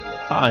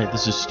Hi,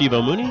 this is Steve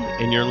O'Mooney,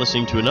 and you're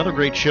listening to another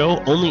great show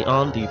only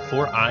on the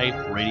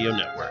 4i Radio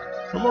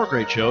Network. For more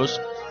great shows,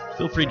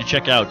 feel free to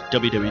check out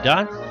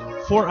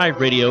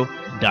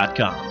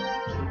www.4iradio.com.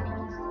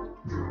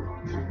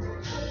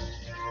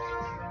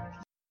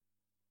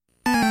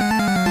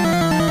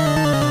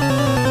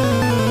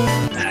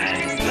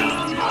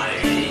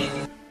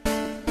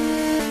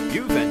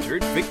 You've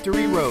entered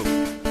Victory Road,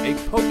 a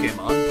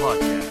Pokemon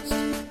podcast.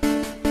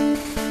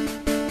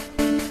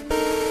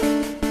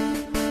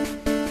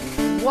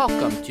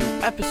 Welcome to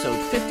episode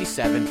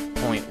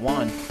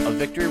 57.1 of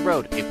Victory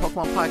Road, a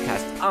Pokemon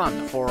podcast on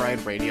the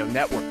 4i Radio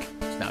Network.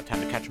 It's now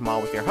time to catch them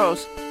all with your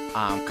host.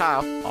 I'm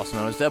Kyle, also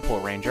known as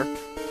Deadpool Ranger.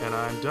 And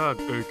I'm Doug,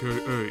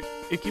 a.k.a.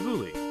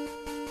 Ikibuli.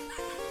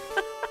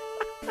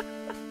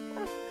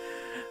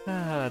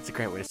 That's a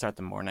great way to start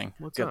the morning.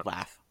 What's Good up?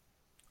 laugh.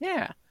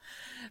 Yeah.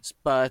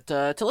 But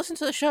to listen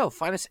to the show,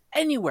 find us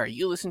anywhere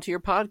you listen to your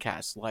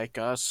podcasts, like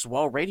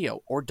Swell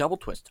Radio or Double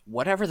Twist,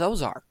 whatever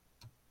those are.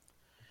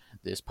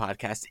 This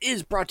podcast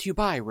is brought to you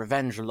by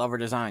Revenge Lover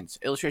Designs,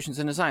 illustrations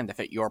and design that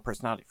fit your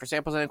personality. For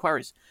samples and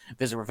inquiries,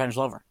 visit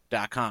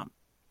revengelover.com.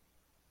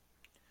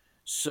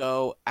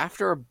 So,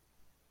 after a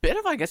bit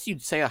of, I guess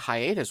you'd say, a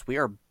hiatus, we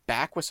are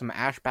back with some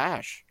Ash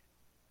Bash.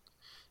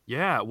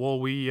 Yeah, well,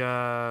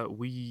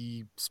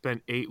 we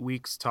spent 8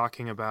 weeks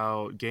talking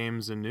about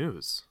games and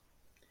news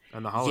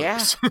and the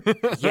holidays.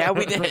 Yeah,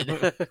 we did.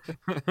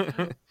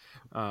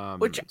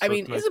 Which, I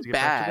mean, it's nice isn't to get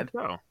back to bad.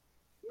 the show.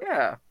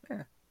 Yeah,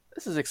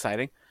 this is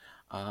exciting.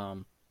 I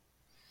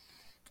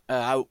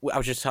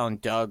was just telling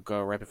Doug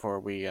right before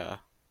we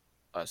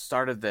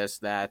started this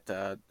that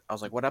I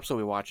was like, what episode are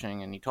we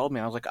watching? And he told me,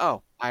 and I was like,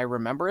 oh, I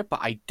remember it,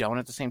 but I don't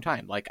at the same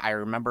time. Like, I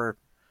remember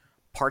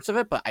parts of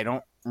it, but I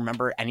don't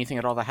remember anything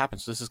at all that happened,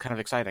 so this is kind of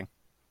exciting.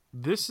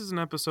 This is an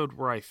episode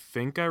where I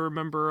think I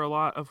remember a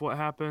lot of what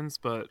happens,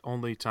 but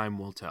only time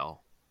will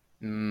tell.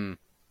 Mm.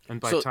 And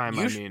by So time,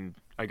 I mean,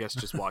 I guess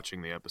just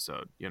watching the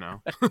episode, you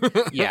know?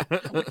 Yeah,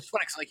 which is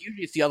funny, because like,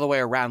 usually it's the other way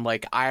around.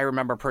 Like, I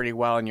remember pretty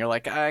well, and you're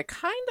like, I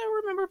kind of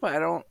remember, but I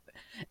don't.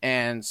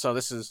 And so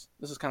this is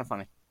kind of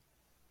funny.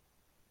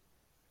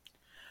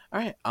 All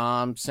right,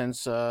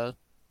 since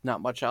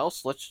not much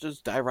else, let's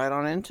just dive right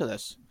on into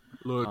this.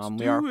 Let's we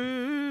do are-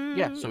 it!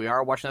 Yeah, so we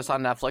are watching this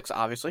on Netflix,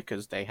 obviously,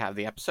 because they have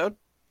the episode.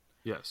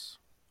 Yes.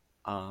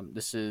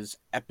 This is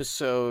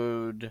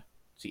episode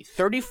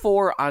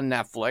 34 on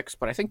Netflix,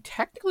 but I think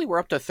technically we're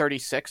up to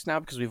 36 now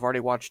because we've already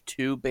watched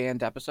 2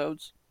 banned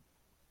episodes.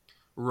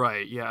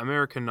 Right, yeah,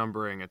 American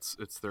numbering, it's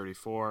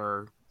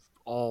 34.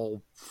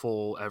 All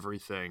full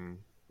everything,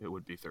 it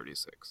would be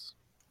 36.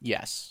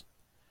 Yes.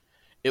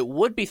 It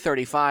would be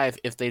 35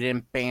 if they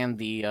didn't ban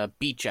the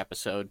beach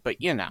episode, but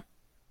you know.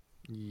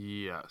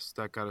 Yes,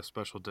 that got a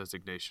special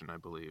designation, I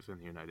believe, in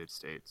the United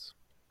States.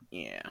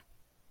 Yeah.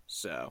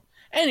 So,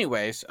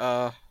 anyways,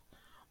 we'll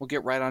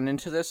get right on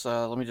into this.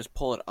 Let me just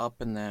pull it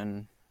up and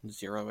then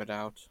zero it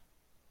out.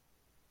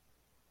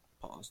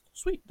 Paused.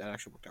 Sweet, that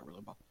actually worked out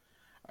really well.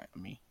 All right,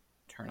 let me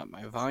turn up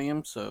my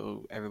volume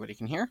so everybody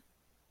can hear.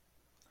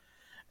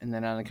 And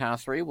then on the count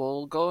of 3,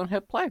 we'll go and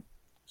hit play.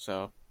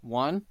 So,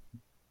 1,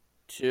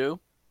 2,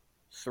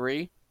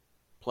 3,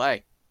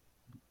 play.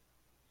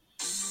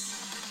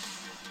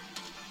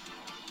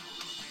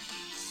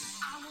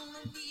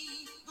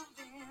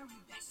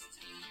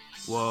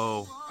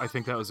 Whoa, I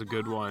think that was a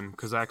good one,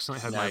 because I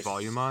accidentally had my Nice.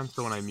 volume on,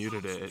 so when I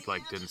muted it, it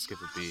like didn't skip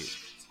a beat.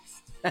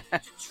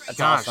 That's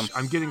Gosh, awesome.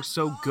 I'm getting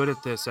so good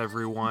at this,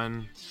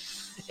 everyone.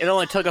 It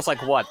only took us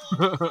like what?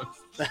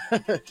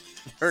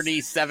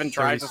 37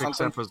 tries or 36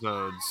 something?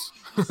 episodes.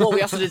 Well,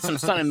 we also did some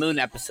Sun and Moon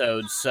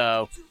episodes,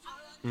 so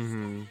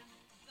Mm-hmm.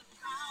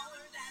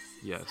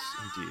 Yes,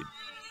 indeed.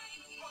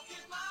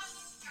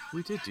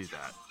 We did do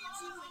that.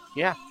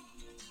 yeah.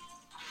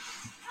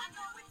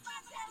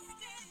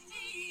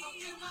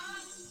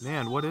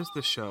 Man, what is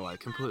this show? I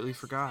completely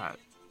forgot.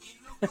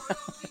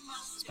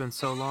 It's been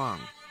so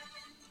long.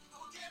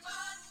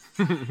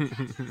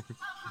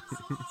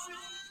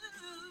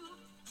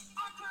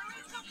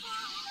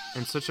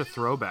 And such a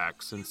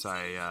throwback since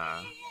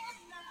I've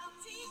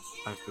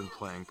been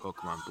playing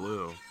Pokemon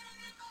Blue.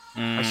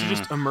 I should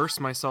just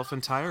immerse myself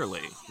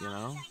entirely, you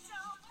know?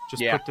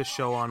 Just Yeah. put this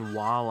show on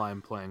while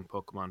I'm playing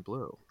Pokemon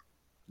Blue.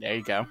 There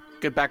you go.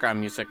 Good background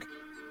music.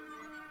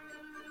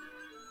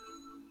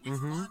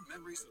 Mm-hmm.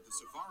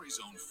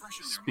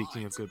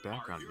 Speaking of good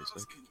background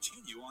music.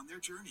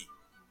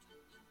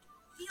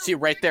 See,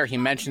 right there, he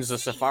mentions the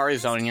Safari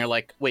Zone, and you're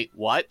like, wait,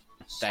 what?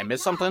 Did I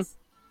miss something?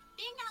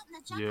 Being out in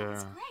the jungle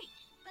is Yeah. great,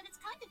 but it's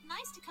kind of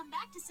nice to come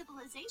back to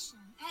civilization.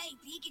 Hey,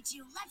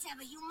 Pikachu, let's have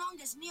a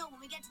humongous meal when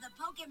we get to the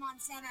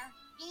Pokemon Center.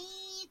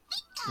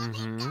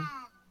 Mm-hmm.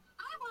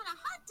 I want a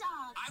hot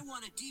dog. I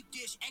want a deep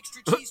dish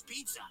extra cheese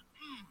pizza.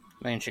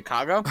 In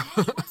Chicago?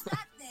 Hey, what's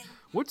that thing?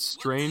 What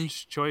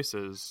strange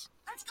choices.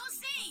 Let's go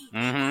see.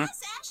 Mhm.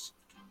 Yes, Ash?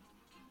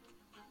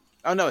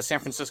 Oh, no, it's San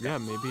Francisco. Yeah,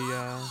 maybe,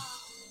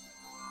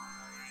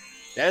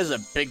 That is a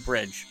big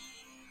bridge.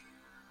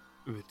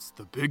 it's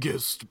the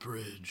biggest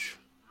bridge.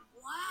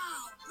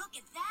 Wow, look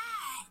at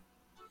that.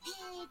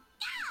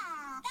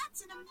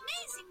 That's an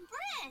amazing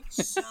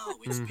So,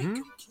 it's been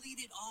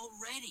completed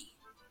already.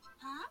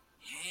 Huh?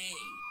 Hey,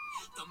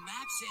 the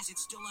map says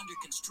it's still under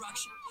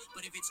construction,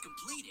 but if it's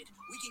completed,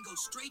 we can go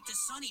straight to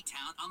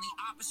Sunnytown on the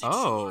opposite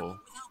shore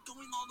without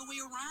going all the way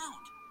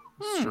around.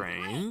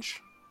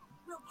 Strange.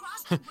 We'll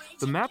cross the bridge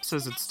The and map get to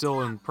says the it's next still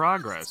stop. in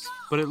progress,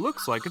 but it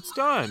looks like it's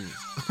done.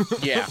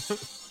 Yeah.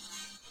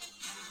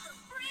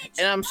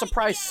 And I'm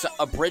surprised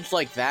a bridge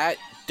like that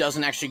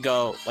doesn't actually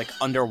go like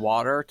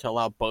underwater to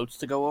allow boats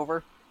to go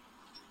over.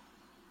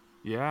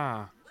 Yeah.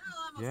 Well,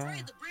 I'm Yeah.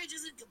 afraid the bridge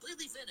isn't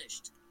completely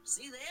finished.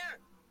 See there?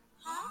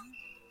 Huh?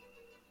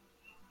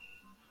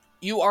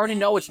 You already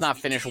know it's not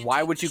finished.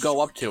 Why would you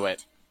go up to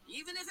it?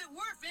 Even if it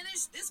were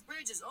finished, this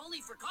bridge is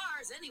only for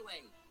cars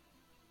anyway.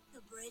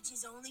 The bridge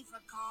is only for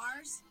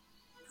cars?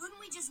 Couldn't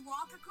we just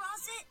walk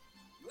across it?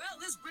 Well,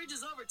 this bridge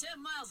is over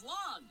 10 miles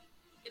long.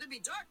 It'll be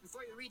dark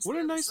before you reach What the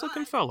a other nice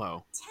looking side.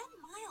 fellow. 10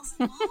 miles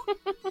long?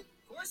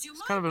 Of course, you It's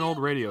might kind of an be old able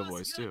to radio cross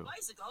voice, if you had a too.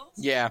 bicycle.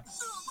 Yeah.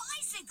 Little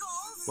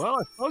bicycles? Well,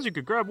 I suppose you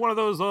could grab one of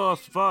those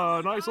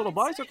nice little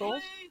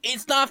bicycles.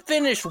 It's not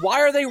finished. Why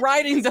are they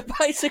riding the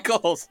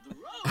bicycles? The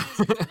road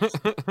isn't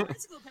finished. The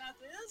bicycle path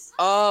is.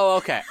 Oh,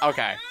 okay.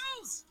 Okay.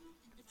 Girls!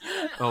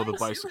 Oh, the You're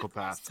bicycle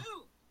close, path.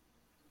 too.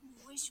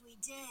 Wish we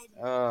did.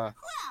 Uh. Well,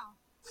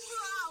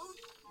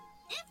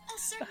 if a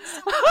certain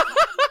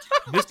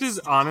This is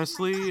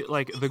honestly,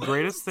 like, the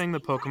greatest thing the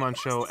Pokemon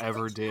show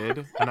ever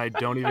did, and I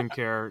don't even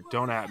care,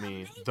 don't at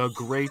me. The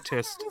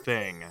greatest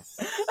thing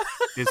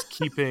is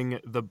keeping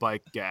the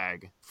bike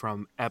gag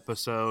from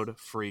episode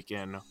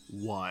freaking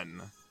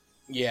 1.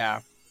 Yeah.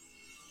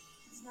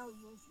 It's no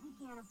use. We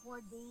can't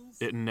afford these.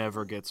 It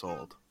never gets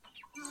old.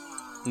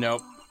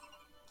 Nope.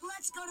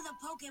 Let's go to the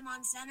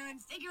Pokemon Center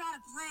and figure out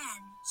a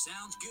plan.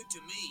 Sounds good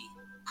to me.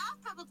 I'll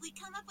probably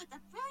come up with a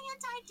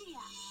brilliant idea.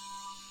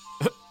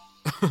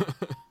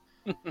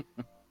 Well,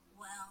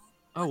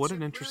 Oh, what what's an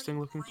your interesting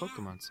looking brilliant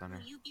plan? Pokemon Center.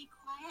 Will you be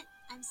quiet?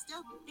 I'm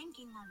still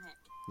thinking of it.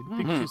 Look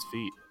at Pikachu's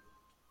feet.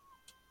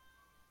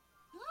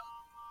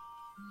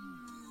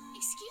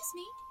 Excuse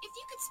me, if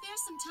you could spare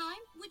some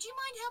time, would you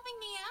mind helping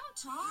me out?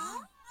 Huh?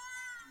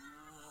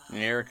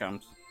 Here it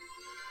comes.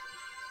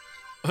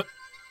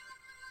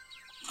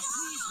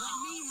 Please let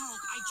me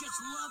help. I just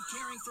love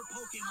caring for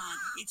Pokemon.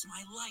 It's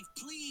my life.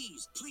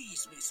 Please,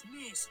 please,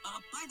 miss.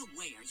 By the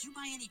way, are you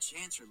by any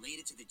chance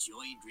related to the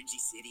Joy in Bridgie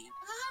City?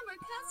 I'm her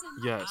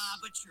cousin. Yes.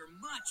 But you're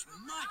much,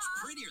 much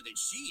prettier than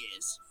she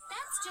is.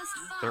 That's just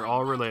fine. They're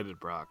all related,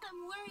 Brock.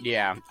 I'm worried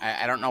Yeah, about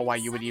I don't know why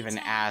you would even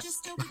Sunnytown ask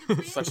just over the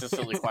bridge. such a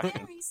silly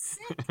question. Very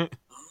sick.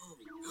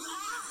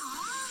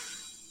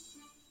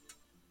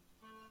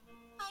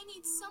 I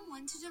need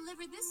someone to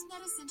deliver this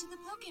medicine to the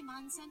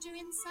Pokemon Center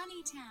in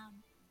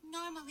Sunnytown.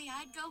 Normally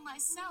I'd go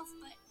myself,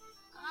 but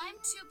I'm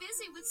too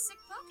busy with sick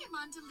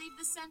Pokemon to leave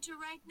the center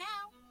right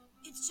now.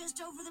 It's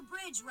just over the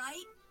bridge,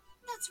 right?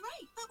 That's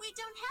right, but we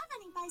don't have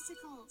any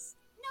bicycles.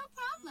 No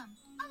problem.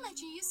 I'll let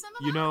you use some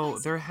of You our know,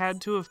 bicycles. there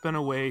had to have been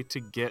a way to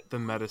get the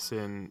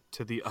medicine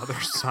to the other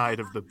side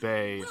of the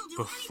bay We'll do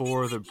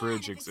before the anything we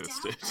can bridge if it's to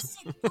help existed. a sick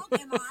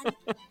Pokemon.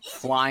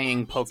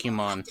 Flying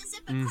Pokemon. To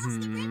zip across the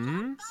bridge on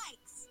Mhm.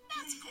 bikes.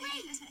 That's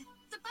great.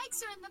 The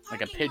bikes are in the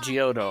Like a parking lot.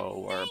 Pidgeotto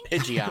or a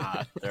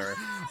Pidgeot or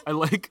I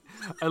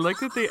like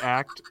that they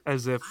act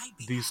as if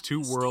these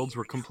two worlds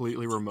were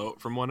completely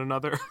remote from one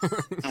another.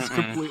 It's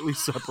completely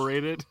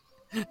separated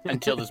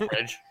until this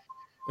bridge.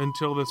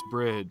 until this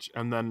bridge,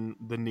 and then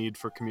the need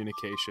for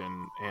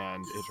communication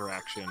and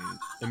interaction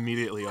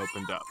immediately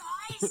opened up.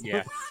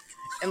 Yeah.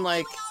 And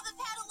like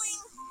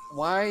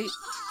why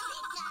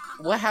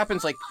what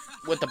happens like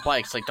with the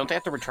bikes? Like don't they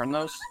have to return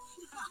those?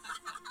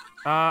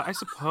 I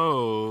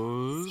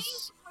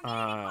suppose.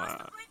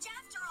 I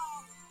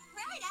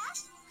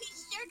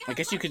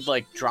guess you could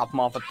like drop them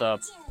off at the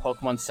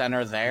Pokemon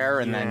Center there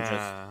and then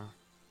just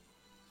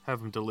have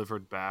them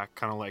delivered back,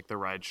 kind of like the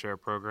rideshare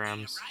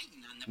programs.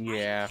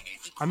 yeah.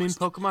 I mean,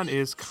 Pokemon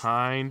is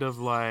kind of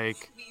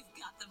like We've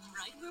got them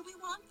right where we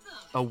want them.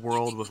 a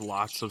world with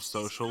lots of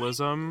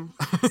socialism.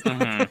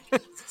 Mhm.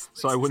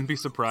 So I wouldn't be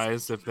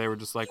surprised if they were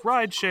just like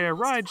rideshare,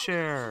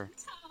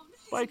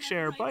 bike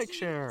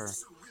share.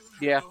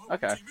 Yeah,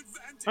 okay.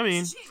 I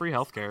mean, free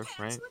healthcare,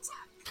 right?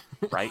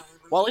 Right.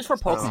 Well, at least for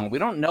Pokemon, we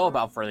don't know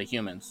about for the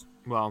humans.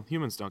 Well,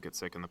 humans don't get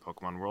sick in the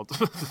Pokemon world.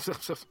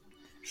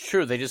 It's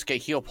true, they just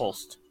get heal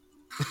pulsed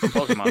from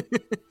Pokemon.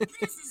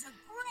 This is a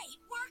great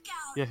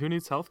workout. Yeah, who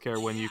needs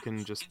healthcare when you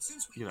can just,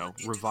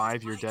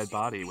 revive your dead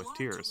body with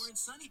tears?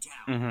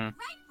 Mm-hmm. Right,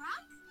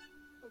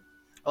 Brock?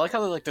 I like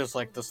how there's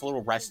like this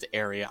little rest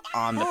area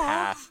on the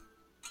path.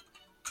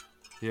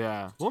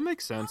 Yeah, well, it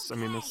makes sense. I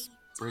mean, this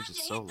bridge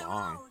is so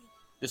long.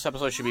 This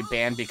episode should be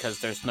banned because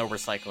there's no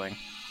recycling.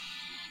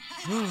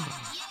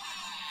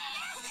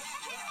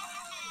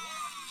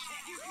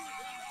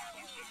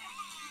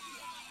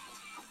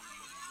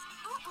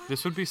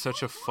 This would be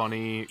such a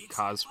funny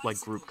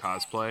group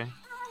cosplay,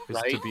 is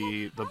to Right?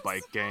 be the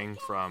bike gang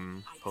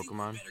from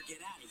Pokemon.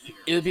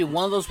 It would be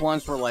one of those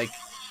ones where like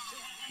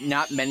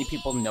not many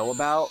people know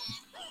about,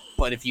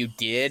 but if you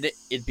did,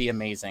 it'd be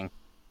amazing.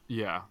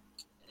 Yeah.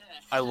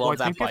 I love Well, I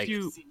that think bike.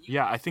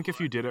 I think if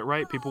you did it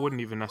right, people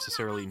wouldn't even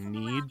necessarily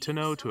need to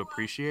know to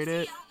appreciate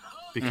it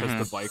because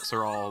the bikes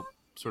are all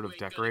sort of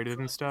decorated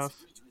and stuff.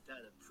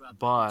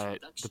 But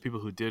the people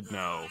who did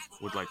know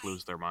would like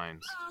lose their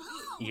minds.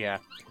 Yeah.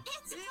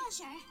 It's a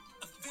pleasure.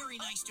 Very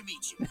nice to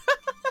meet you.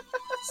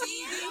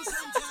 See you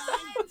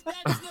sometime.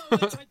 That's no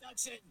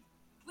introduction.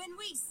 When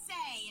we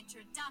say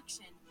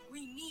introduction,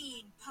 we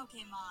mean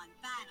Pokemon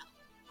battle.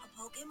 A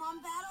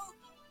Pokemon battle?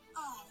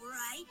 All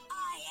right,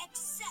 I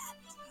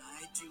accept.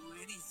 I'd do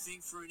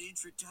anything for an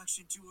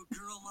introduction to a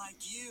girl like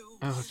you.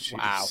 Oh, jeez.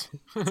 Wow.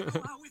 Go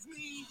out with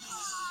me.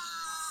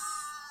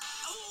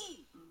 Oh,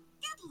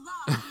 Get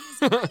lost,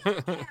 loser. I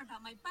don't care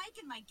about my bike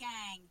and my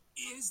gang.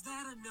 is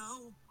that a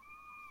no?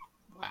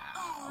 All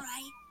Wow.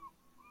 right,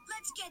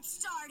 let's get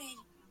started.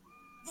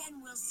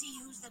 Then we'll see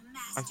who's the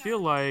master. I feel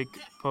like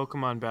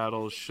Pokemon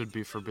battles should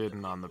be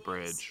forbidden on the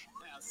bridge.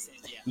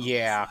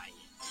 Yeah.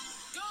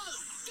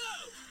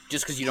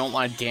 Just because you don't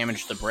want to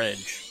damage the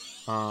bridge.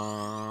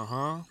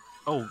 Uh-huh.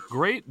 Oh,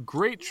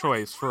 great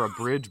choice for a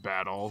bridge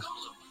battle.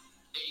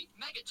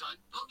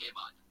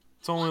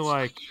 It's only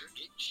like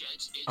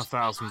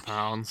 1,000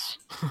 pounds.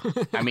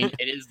 I mean,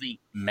 it is the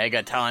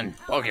Megaton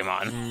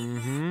Pokemon.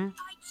 Mm-hmm.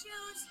 I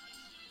choose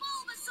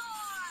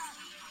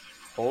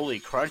Bulbasaur. Holy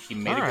crud, he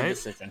made a good Alright.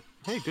 decision.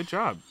 Hey, good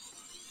job.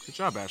 Good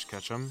job, Ash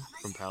Ketchum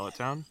from Pallet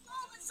Town.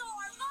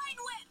 Bulbasaur, Vine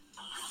Whip.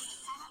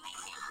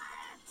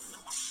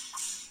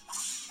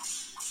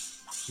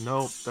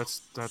 Nope,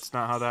 that's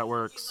not how that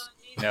works.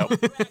 Nope.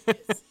 That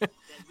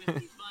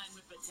really fine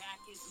whip attack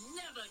is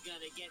never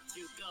gonna get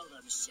through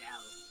Golem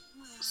Shell.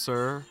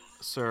 Sir.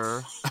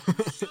 Tackle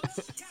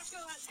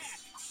attack.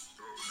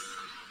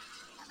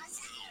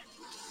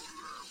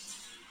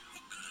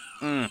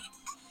 Mm.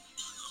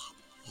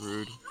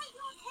 Rude. Are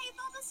you okay,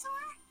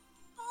 Bulbasaur?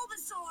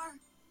 Bulbasaur.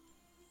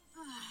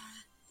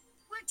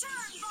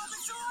 Return,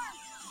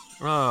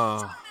 Bulbasaur.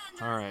 Oh,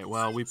 all right.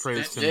 Well, we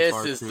praised him This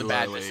far is too the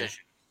bad early. decision.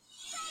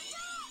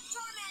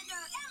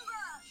 Charmander,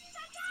 Ember.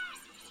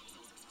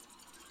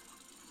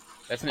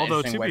 That's an Although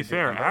interesting to way be do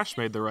fair, it. Ash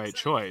made the right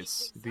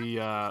choice.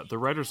 The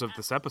writers of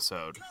this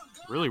episode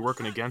really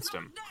working against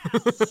him.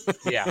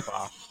 Yeah,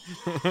 well.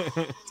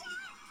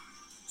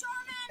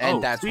 And Oh,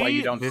 that's why you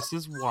see? don't. This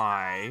is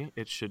why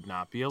it should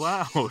not be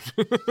allowed.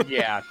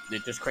 Yeah,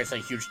 it just creates a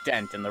huge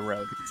dent in the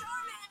road.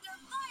 Charmander,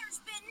 Fire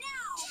Spin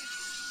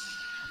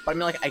now. But I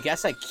mean, like, I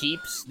guess that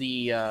keeps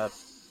the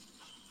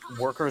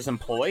workers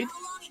employed. How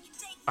long it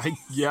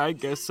can take I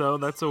guess so.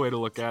 That's a way to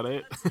look at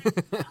it.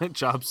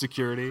 Job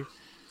security. Charmander, run.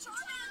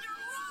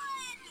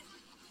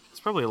 There's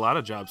probably a lot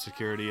of job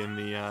security in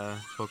the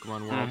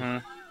Pokemon world.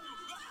 Mhm.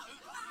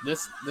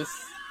 This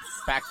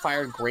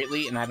backfired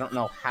greatly, and I don't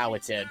know how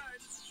it did.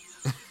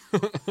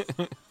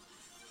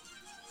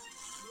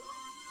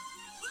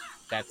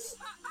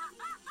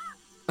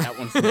 That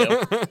one's new.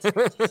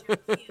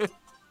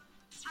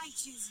 I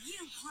choose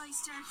you,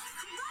 Cloyster.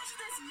 Crush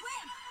this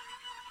whip.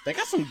 They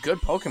got some good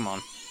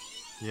Pokemon.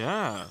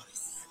 Yeah.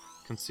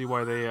 Can see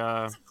why they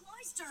It's a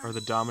Cloyster. are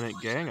the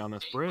dominant gang on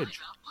this bridge.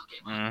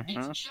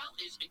 Mhm. Its shell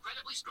is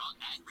incredibly strong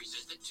and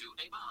resistant to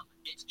a bomb.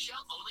 Its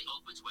shell only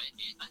opens when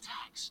it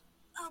attacks.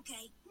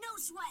 Okay, no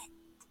sweat.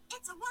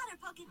 It's a water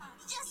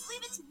Pokemon. Just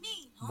leave it to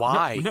me.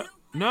 Why?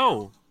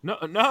 No.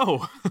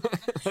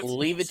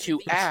 Leave it to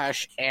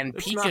Ash and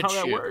That's Pikachu. not how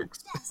that works.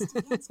 Best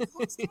against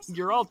Cloyster's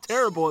You're all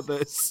terrible at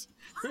this.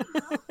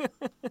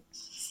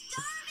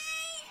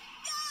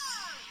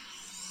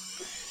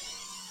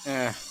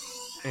 Eh.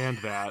 And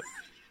that.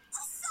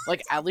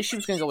 Like, at least she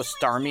was gonna go with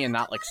Starmie and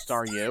not like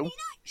Staryu.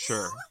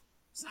 Sure.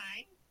 Sign.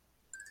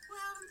 Well,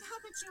 now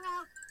that you're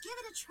out, give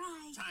it a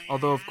try.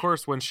 Although, of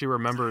course, when she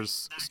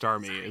remembers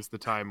Starmie is the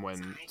time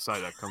when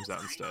Psyduck comes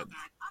out instead.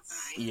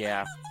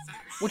 Yeah.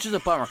 Which is a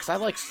bummer, because I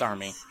like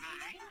Starmie.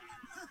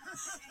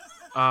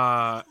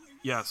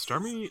 Yeah,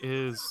 Starmie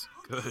is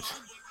good.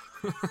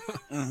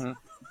 Mm-hmm.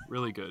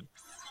 Really good.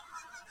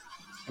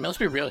 I mean, let's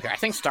be real here. I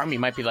think Starmie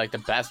might be like the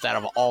best out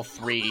of all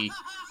three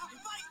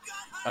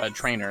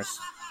trainers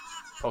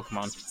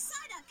Pokemon.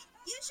 Psyduck,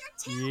 use your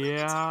tail.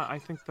 Yeah, I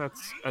think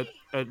that's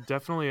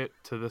definitely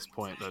to this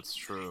point. That's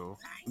true.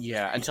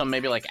 Yeah, until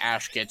maybe like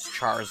Ash gets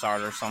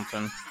Charizard or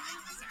something.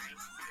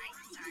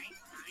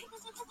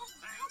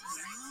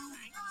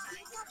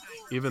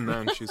 Even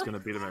then, she's gonna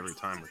beat him every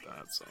time with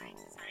that. So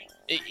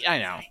I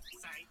know.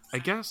 I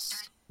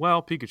guess.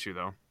 Well, Pikachu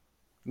though.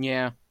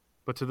 Yeah.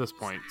 But to this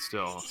point,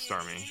 still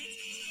Starmie.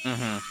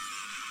 Mm-hmm.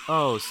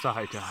 Oh,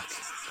 Psyduck.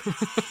 You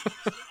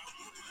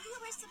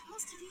were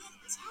supposed to be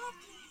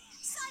attacking.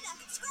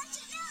 Psyduck, scratch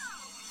it now.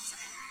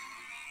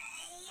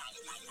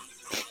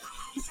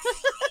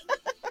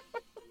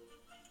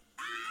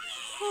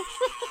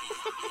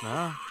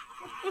 Ah,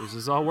 this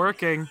is all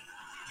working.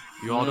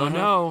 You all don't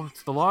know.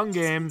 It's the long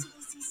game. Until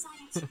we see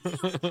Psyduck's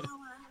real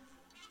power.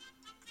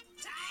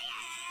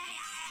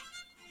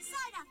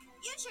 Psyduck,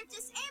 use your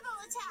disable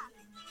attack.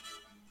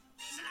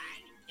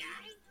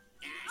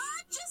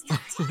 Just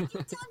attack, you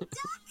dumb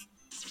duck.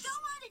 Go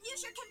on and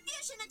use your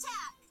confusion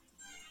attack.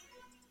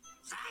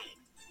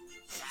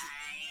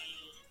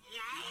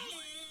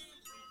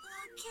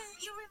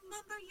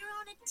 Remember, you're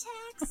on a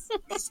text.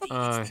 Miss E,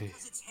 Aye. it's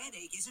because its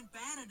headache isn't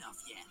bad enough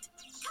yet.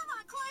 Come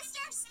on,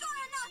 Cloyster, score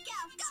a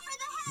knockout. Go for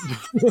the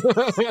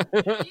head.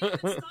 Even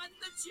starting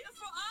the cheer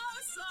for our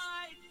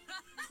side.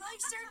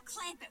 Cloyster,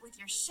 clamp it with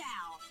your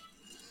shell.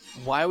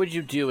 Why would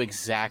you do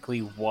exactly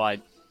what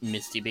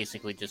Misty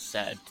basically just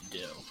said to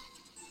do?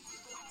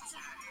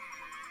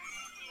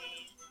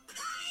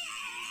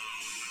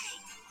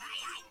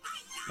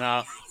 No.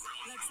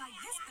 Looks like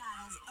this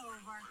battle's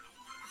over.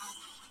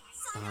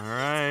 All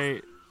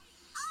right.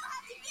 I'll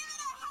have to give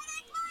it a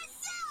headache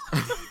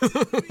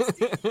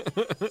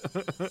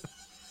myself.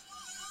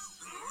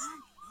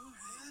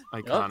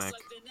 Iconic.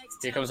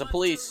 Here comes the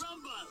police. Who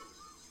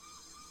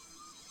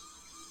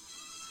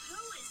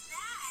is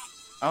that?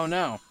 Oh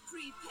no.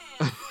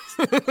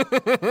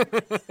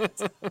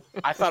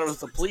 I thought it was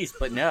the police,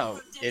 but no.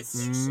 It's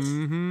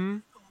Mm-hmm.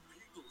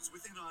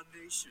 Within our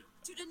nation.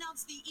 To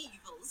denounce the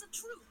evils of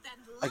truth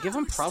and I give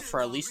him props for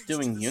at least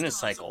doing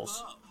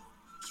unicycles.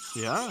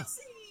 Yeah.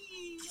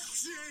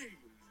 James.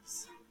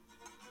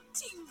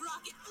 Team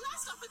Rocket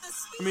blast off with a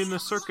speed. I mean, the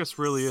circus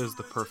really is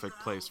the perfect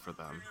place for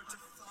them.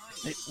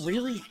 It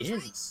really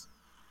is.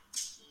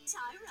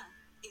 Tyra,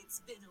 it's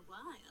been a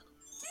while.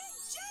 Big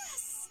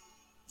Jess!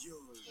 You're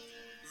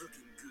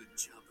looking good,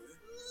 Chopper.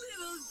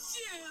 Little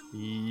Jim.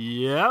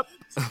 Yep.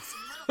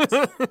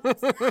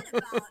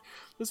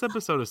 This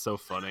episode is so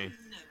funny.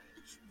 No,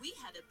 we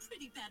had a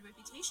pretty bad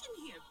reputation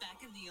here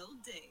back in the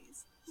old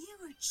days. You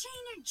were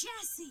Chainer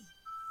Jessie.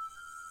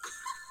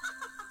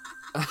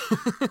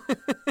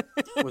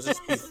 Was this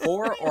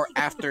before or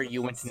after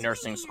you went to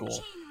nursing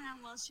school?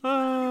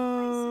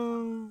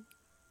 Oh.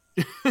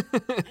 And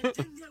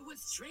then there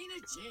was Trainer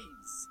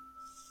James.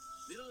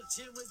 Little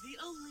Jim was the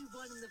only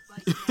one in the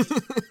bike gang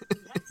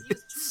who had to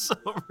use So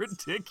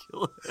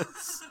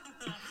ridiculous.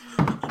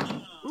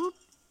 Oop.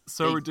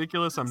 So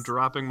ridiculous, I'm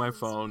dropping my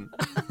phone.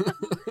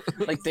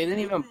 Like, they didn't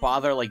even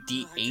bother, like,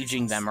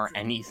 de-aging them or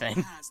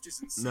anything.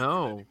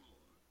 No.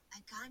 I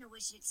kind of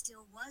wish it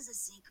still was a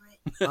secret.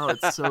 Oh,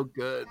 it's so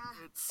good.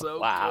 It's so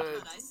Wow.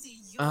 good. But I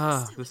see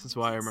you're still This in is the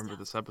why I good remember stuff,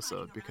 this episode,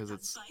 riding because around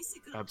it's on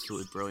bicycles.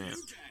 absolutely brilliant.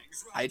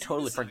 I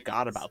totally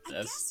forgot about I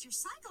this. guess your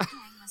cycle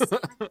gang must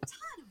spend a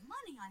ton of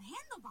money on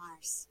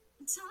handlebars.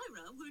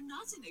 Tyra, we're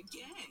not in a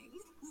gang.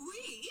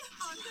 We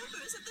are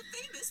members of the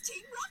famous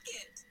Team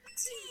Rocket.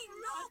 Team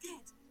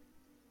Rocket!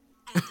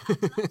 And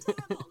I'd love to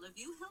have all of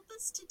you help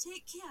us to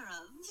take care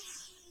of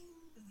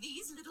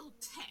these little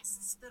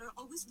pests that are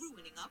always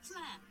ruining our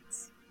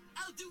plans.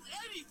 I'll do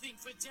anything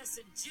for Jess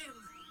and Jim.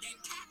 Then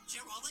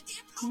capture all the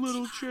damn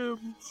Little Pokemon.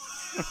 Jim.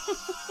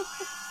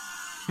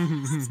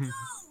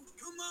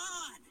 Come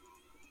on.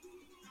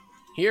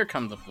 Here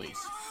come the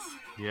police.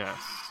 Yes.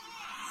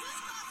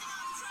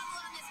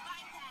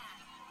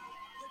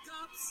 The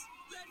cops,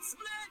 let's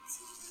split.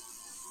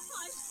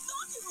 I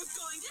thought you were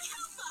going to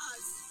help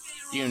us.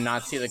 Do you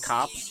not see the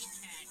cops?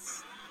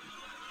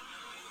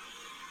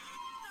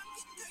 I'm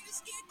getting kind of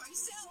scared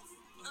myself.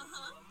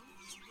 Uh-huh.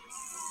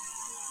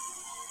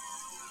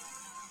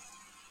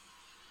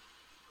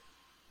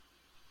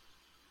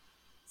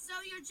 So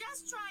you're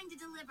just trying to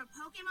deliver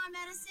Pokemon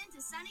medicine to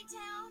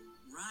Sunnytown?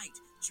 Right.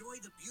 Joy,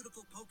 the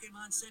beautiful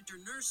Pokemon Center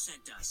nurse,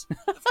 sent us.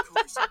 Of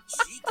course,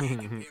 she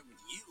can't compare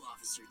with you,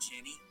 Officer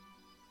Jenny.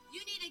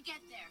 You need to get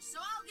there, so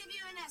I'll give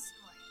you an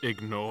escort.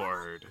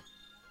 Ignored.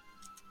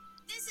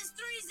 This is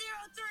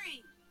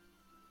 303.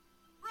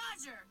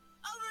 Roger,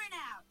 over and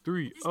out.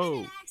 303. There's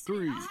been an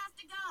accident. I'll have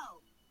to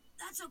go.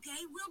 That's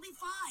okay. We'll be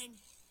fine.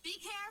 Be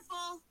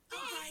careful.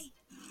 Okay.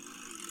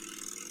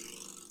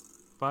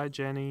 Bye,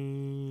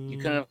 Jenny. You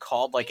couldn't have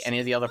called, like, any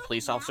of the other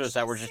police officers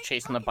that were just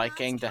chasing the bike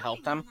gang to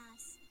help them?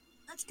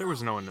 There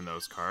was no one in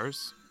those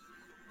cars.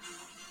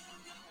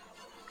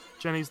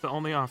 Jenny's the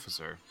only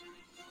officer.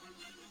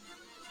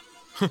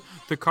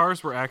 The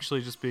cars were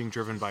actually just being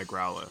driven by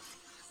Growlithe.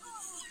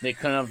 They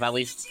couldn't have at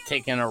least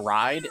taken a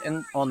ride?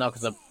 And well, no,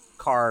 because the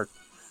car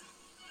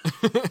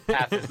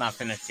path is not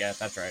finished yet.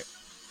 That's right.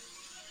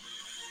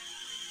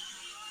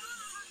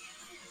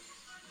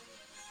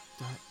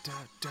 Da, da,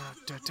 da,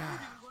 da, da.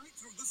 Right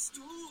through the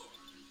store.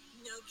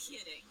 No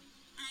kidding.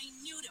 I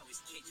knew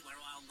those kids were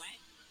all wet.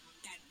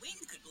 That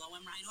wind could blow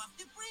them right off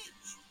the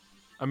bridge.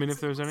 I mean, if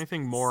there's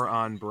anything more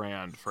on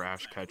brand for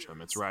Ash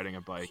Ketchum, it's riding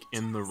a bike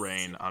in the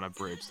rain on a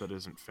bridge that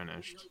isn't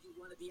finished. You know you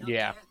want to be out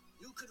Yeah. there?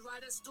 You could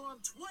ride a storm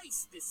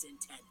twice this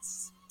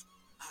intense.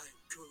 I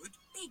could.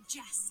 Big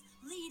Jess,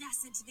 lead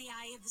us into the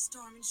eye of the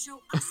storm and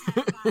show us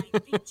how to ride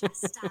Big Jess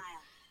style.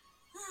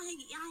 I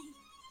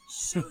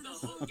Show the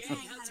whole gang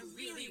how to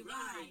really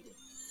ride.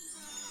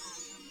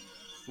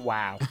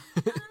 Wow.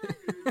 You're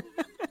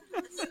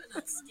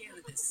not scared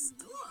of this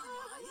storm,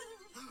 are you?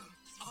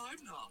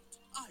 I'm not.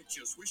 I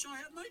just wish I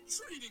had my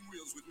training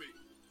wheels with me.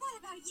 What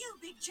about you,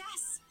 Big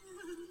Jess?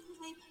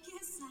 I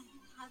guess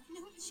I have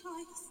no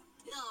choice.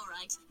 All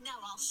right, now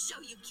I'll show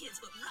you kids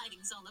what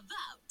riding's all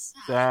about.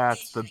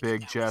 That's the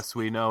Big Jess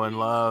we know and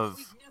love.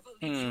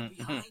 We'd never leave you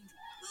behind.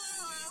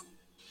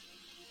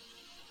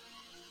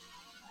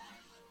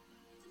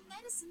 The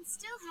medicine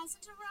still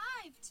hasn't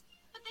arrived.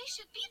 But they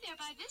should be there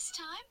by this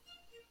time.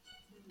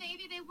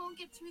 Maybe they won't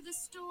get through the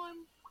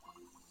storm.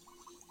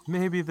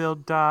 Maybe they'll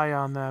die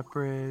on that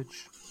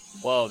bridge.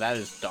 Whoa, that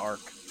is dark.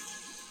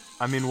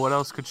 I mean, what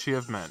else could she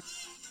have meant?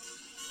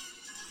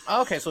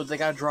 Okay, so they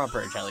got a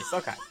drawbridge at least.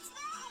 Okay.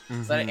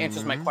 So that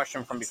answers my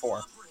question from before.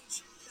 That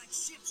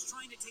ship's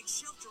trying to take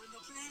shelter in the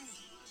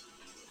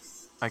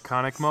bay.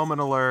 Iconic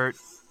moment alert.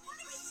 What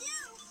do we do?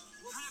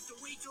 We'll have to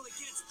wait till it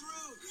gets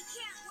through. We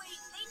can't wait.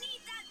 They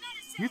need that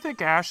medicine. You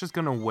think Ash is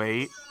gonna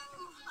wait?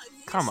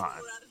 Come on. We're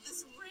out of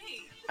this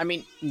rain. I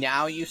mean,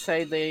 now you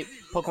say the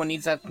Pokemon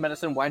needs that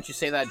medicine. Why don't you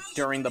say that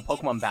during the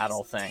Pokemon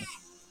battle thing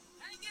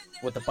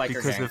with the biker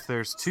Because gang? if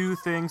there's two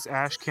things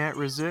Ash can't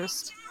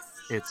resist,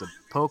 it's a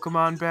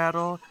Pokemon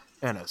battle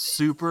and a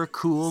super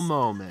cool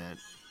moment.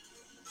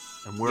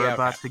 And we're Yeah,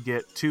 about okay. to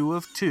get 2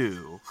 of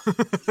 2.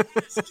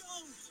 There's a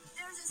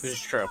This is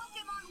true.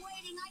 Pokemon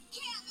waiting. I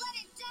can't let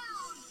it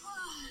down.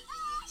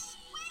 Ash,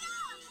 wait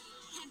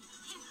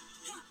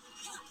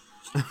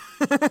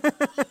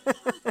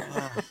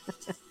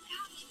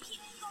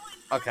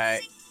up. Okay.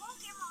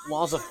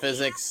 Laws of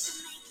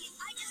physics.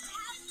 I just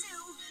have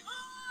to.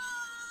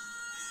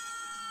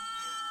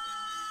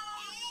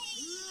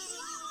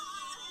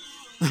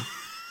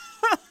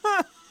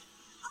 Oh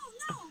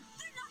no,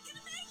 they're not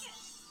gonna make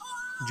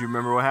it. Do you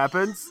remember what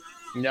happens?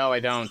 No, I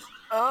don't.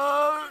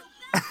 I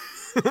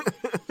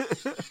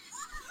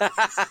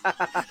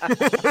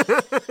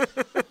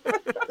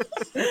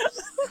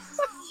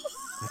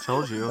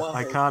told you, Whoa.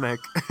 iconic.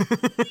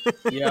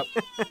 Yep.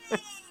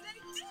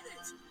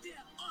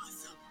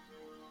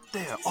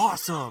 They're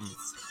awesome.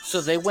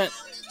 So they went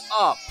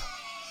up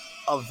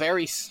a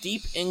very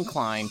steep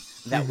incline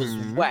that was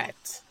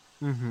wet.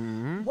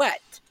 Mm-hmm.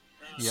 Wet.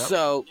 Yep.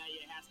 So Now you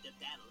have to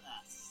battle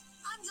us.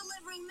 I'm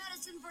delivering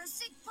medicine for a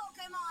sick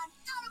Pokemon.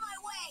 Out of my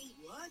way.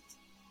 What?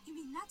 You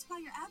mean that's why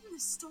you're out in the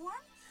storm?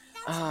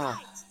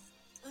 Ah.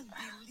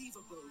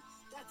 Unbelievable.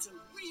 That's a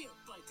real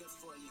biker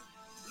for you.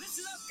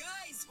 Listen up,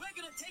 guys. We're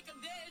gonna take them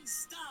there in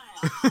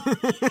style.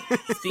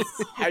 see,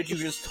 had you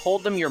just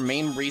told them your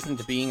main reason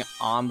to being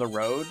on the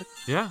road,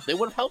 Yeah. they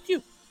would have helped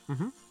you. Don't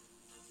worry,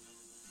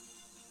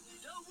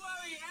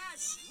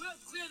 Ash. We'll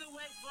clear the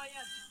way for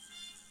you.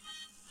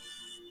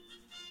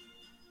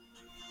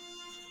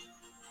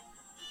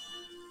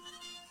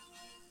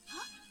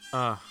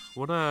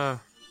 What an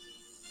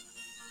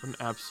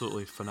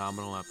absolutely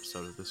phenomenal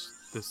episode of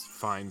this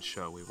fine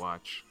show we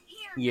watch. Here,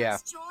 Yeah.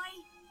 Miss Joy.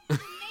 We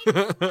made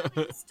it through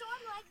a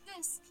storm like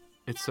this.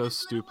 It's Now so this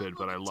little stupid,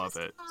 one but I will be love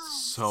just it fine.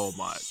 so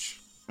much.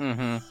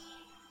 Mm-hmm.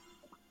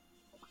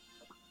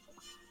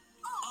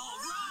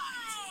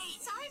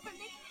 Sorry for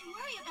making you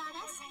worry about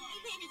us. We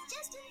made it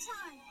just in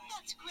time.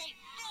 That's great.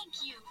 Thank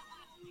you.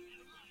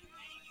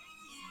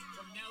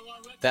 From now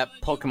on, we're That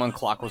calling you Pokemon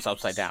clock was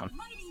upside down.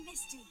 Mighty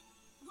Misty.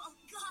 Well,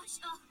 gosh,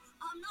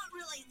 I'm not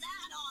really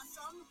that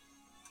awesome.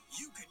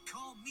 You could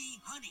call me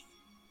Honey.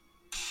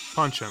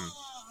 Punch him.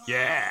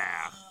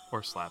 Yeah.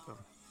 Or slap him.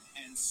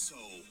 And so,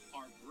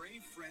 our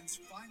brave friends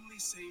finally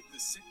saved the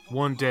sick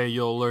One Pokemon day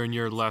you'll learn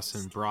your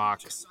lesson,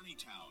 Brock. to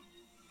Sunnytown.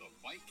 The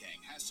Bike Gang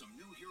has some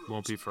new heroes.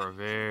 Won't be for a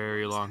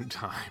very long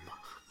time.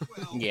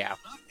 Well, Yeah.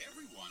 not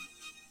everyone.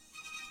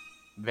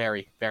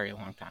 Very, very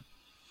long time.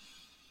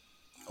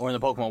 Or in the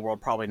Pokemon world,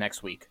 probably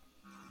next week.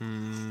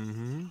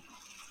 Mm-hmm.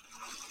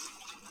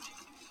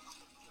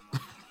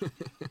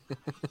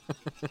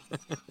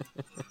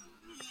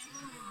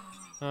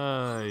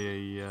 Ay,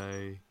 ay,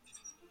 ay.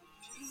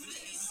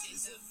 This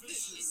is a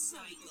vicious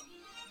cycle.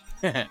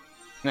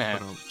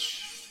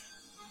 Ba-dum-tsh.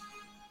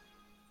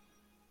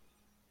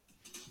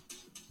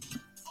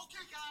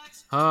 Okay,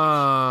 guys.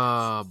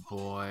 Oh,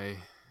 boy.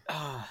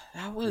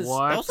 that was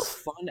What? a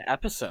fun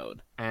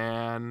episode.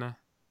 An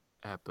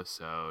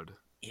episode.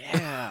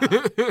 Yeah.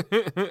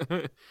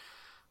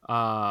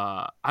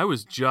 I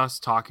was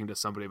just talking to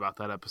somebody about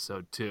that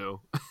episode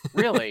too.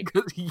 Really?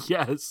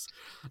 Yes.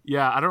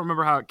 Yeah, I don't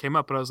remember how it came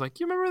up, but I was like,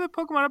 you remember the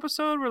Pokemon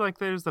episode where like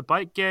there's the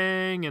bike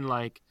gang and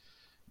like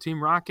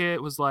Team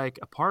Rocket was like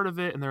a part of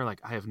it, and they're like,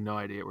 I have no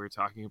idea what you're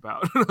talking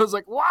about. And I was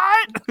like,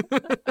 what?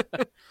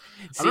 I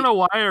don't know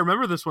why I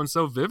remember this one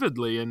so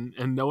vividly, and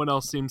no one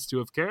else seems to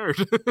have cared.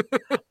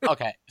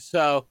 Okay,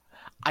 so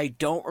I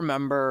don't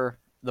remember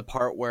the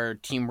part where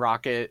Team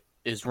Rocket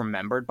is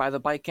remembered by the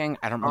bike gang.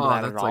 I don't remember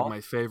that that's at all. like my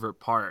favorite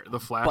part. The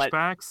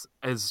flashbacks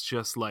is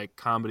just like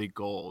comedy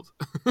gold.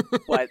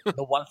 But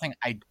the one thing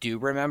I do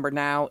remember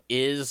now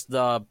is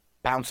the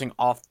bouncing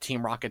off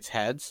Team Rocket's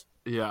heads.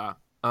 Yeah.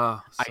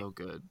 So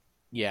good.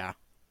 Yeah.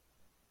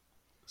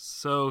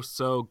 So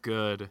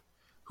good.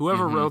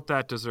 Whoever Mhm. wrote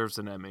that deserves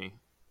an Emmy.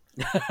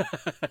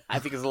 I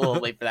think it's a little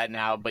late for that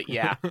now, but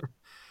yeah.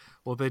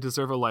 Well, they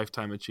deserve a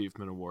Lifetime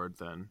Achievement Award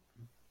then.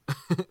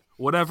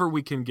 Whatever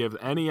we can give,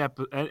 any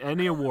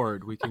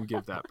award we can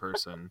give that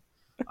person,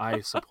 I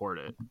support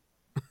it.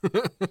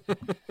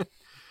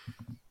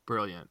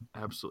 Brilliant.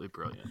 Absolutely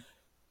brilliant.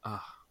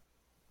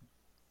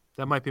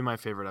 That might be my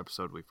favorite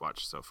episode we've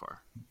watched so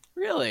far.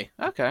 Really?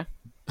 Okay.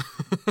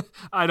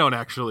 I don't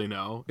actually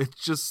know.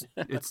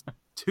 It's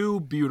too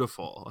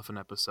beautiful of an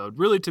episode,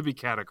 really, to be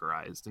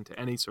categorized into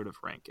any sort of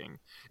ranking.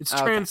 It's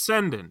Okay.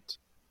 transcendent.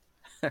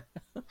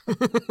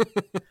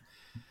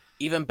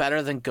 Even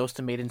better than Ghost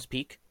of Maiden's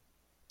Peak?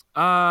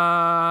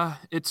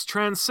 It's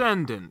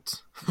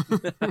transcendent.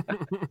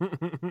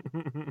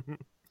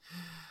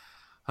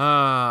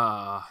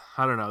 I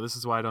don't know. This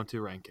is why I don't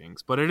do rankings,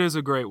 but it is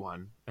a great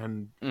one,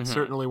 and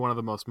certainly one of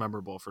the most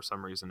memorable for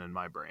some reason in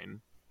my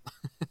brain.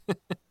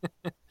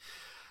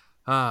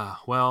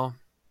 Well,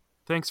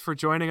 thanks for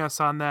joining us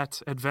on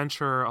that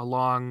adventure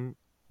along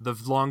the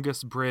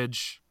longest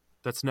bridge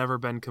that's never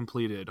been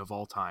completed of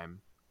all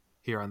time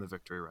here on the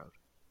Victory Road.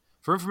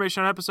 For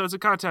information on episodes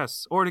and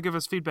contests, or to give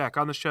us feedback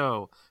on the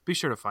show, be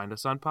sure to find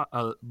us on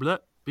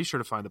be sure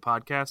to find the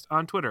podcast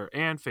on Twitter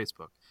and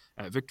Facebook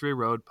at Victory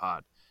Road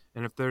Pod.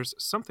 And if there's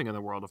something in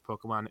the world of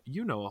Pokemon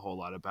you know a whole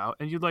lot about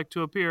and you'd like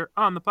to appear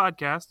on the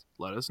podcast,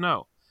 let us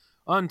know.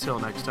 Until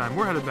next time,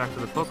 we're headed back to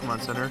the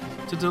Pokemon Center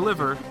to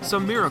deliver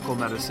some miracle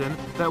medicine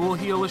that will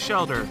heal a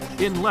Shelder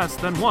in less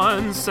than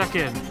 1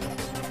 second.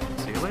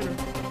 See you later.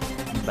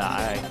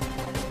 Bye.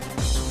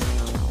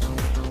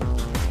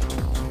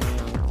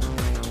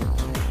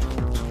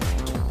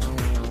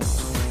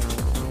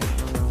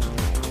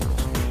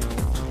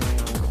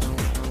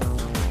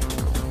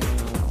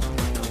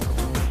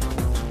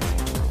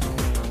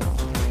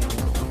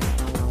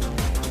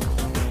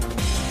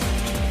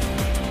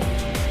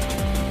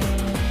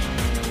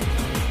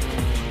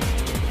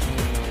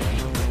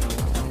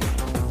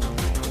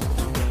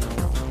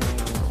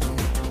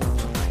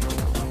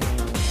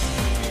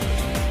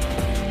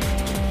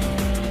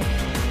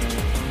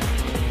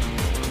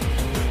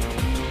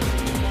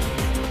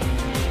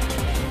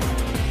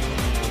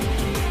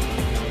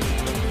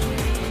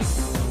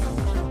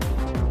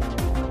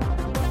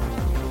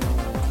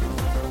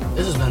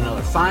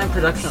 Fine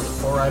production of the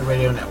 4Ride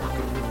Radio Network.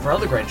 For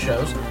other great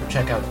shows,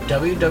 check out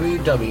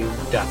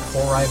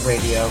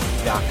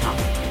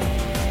www.4rideradio.com.